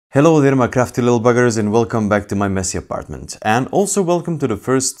Hello there my crafty little buggers, and welcome back to my messy apartment. And also welcome to the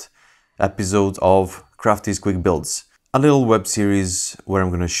first episode of CRAFTY'S Quick Builds, a little web series where I'm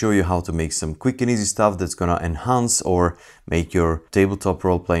going to show you how to make some quick and easy stuff that's going to enhance or make your tabletop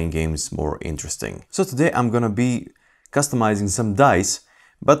role-playing games more interesting. So today I'm going to be customizing some dice,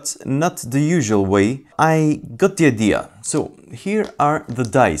 but not the usual way. I got the idea. So here are the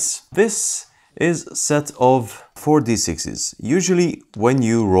dice. This is a set of 4d6s. Usually when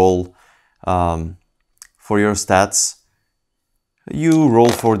you roll for your stats, you roll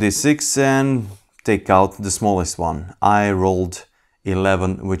 4d6 and take out the smallest one. I rolled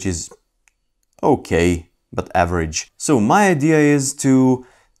 11, which is okay, but average. So my idea is to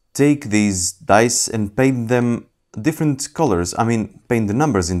take these dice and paint them different colors. I mean, paint the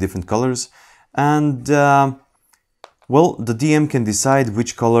numbers in different colors, and well, the DM can decide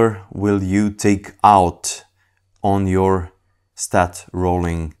which color will you take out on your stat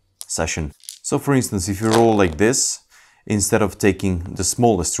rolling session. So for instance, if you roll like this, instead of taking the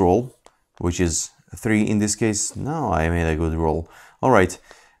smallest roll, which is 3 in this case, no, I made a good roll. All right,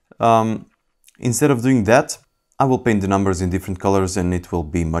 instead of doing that, I will paint the numbers in different colors and it will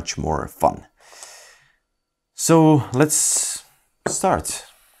be much more fun. So let's start.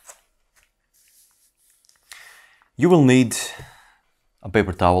 You will need a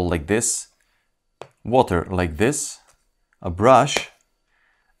paper towel like this, water like this, a brush,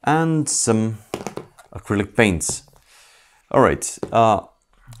 and some acrylic paints. All right,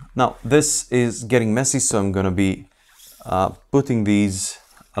 now this is getting messy, so I'm gonna be putting these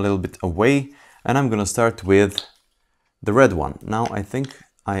a little bit away, and I'm gonna start with the red one. Now I think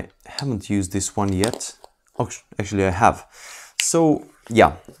I haven't used this one yet. Oh, actually I have. So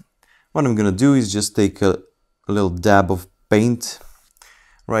yeah, what I'm gonna do is just take a little dab of paint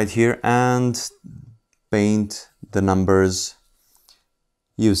right here and paint the numbers.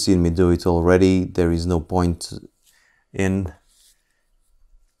 You've seen me do it already. There is no point in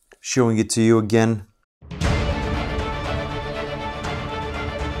showing it to you again.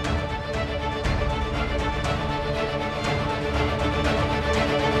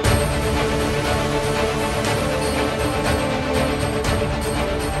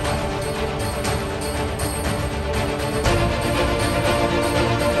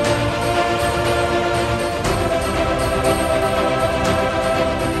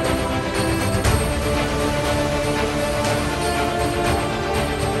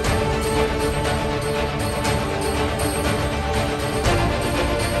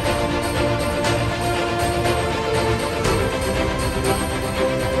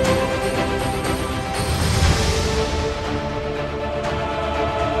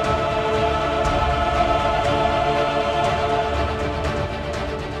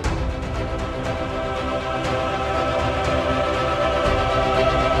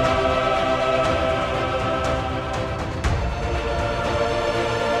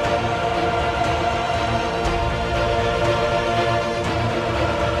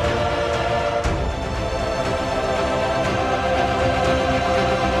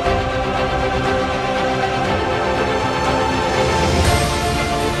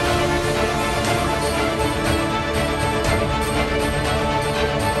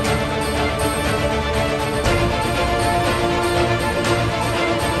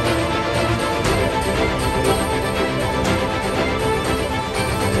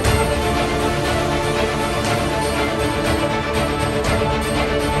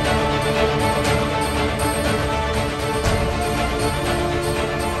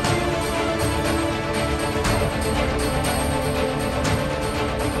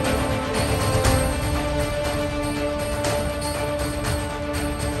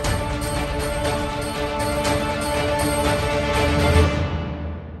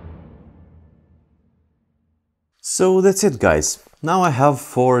 So that's it, guys. Now I have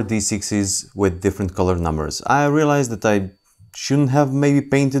 4 d6s with different color numbers. I realized that I shouldn't have maybe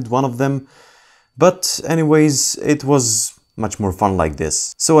painted one of them, but anyways, it was much more fun like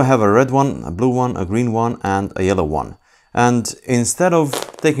this. So I have a red one, a blue one, a green one, and a yellow one. And instead of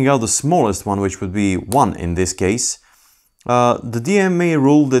taking out the smallest one, which would be 1 in this case, the DM may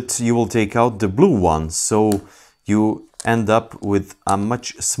rule that you will take out the blue one, so you end up with a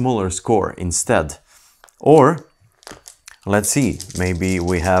much smaller score instead. Or let's see, maybe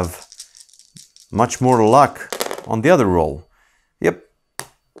we have much more luck on the other roll. Yep,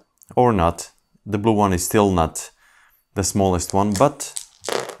 or not. The blue one is still not the smallest one, but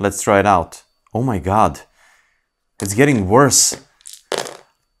let's try it out. Oh my god, it's getting worse.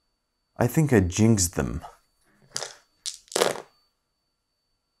 I think I jinxed them.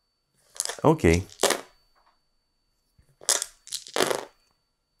 Okay.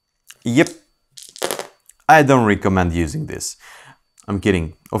 Yep, I don't recommend using this. I'm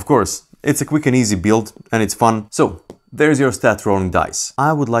kidding. Of course, it's a quick and easy build and it's fun. So, there's your stat rolling dice.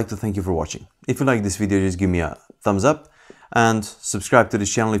 I would like to thank you for watching. If you like this video, just give me a thumbs up and subscribe to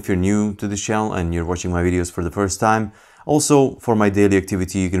this channel if you're new to this channel and you're watching my videos for the first time. Also, for my daily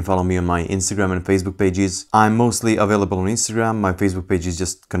activity, you can follow me on my Instagram and Facebook pages. I'm mostly available on Instagram, my Facebook page is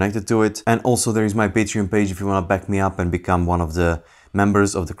just connected to it. And also there is my Patreon page if you want to back me up and become one of the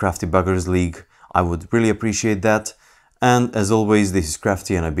members of the Crafty Buggers League. I would really appreciate that. And as always, this is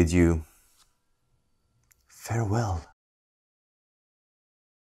Crafty and I bid you farewell.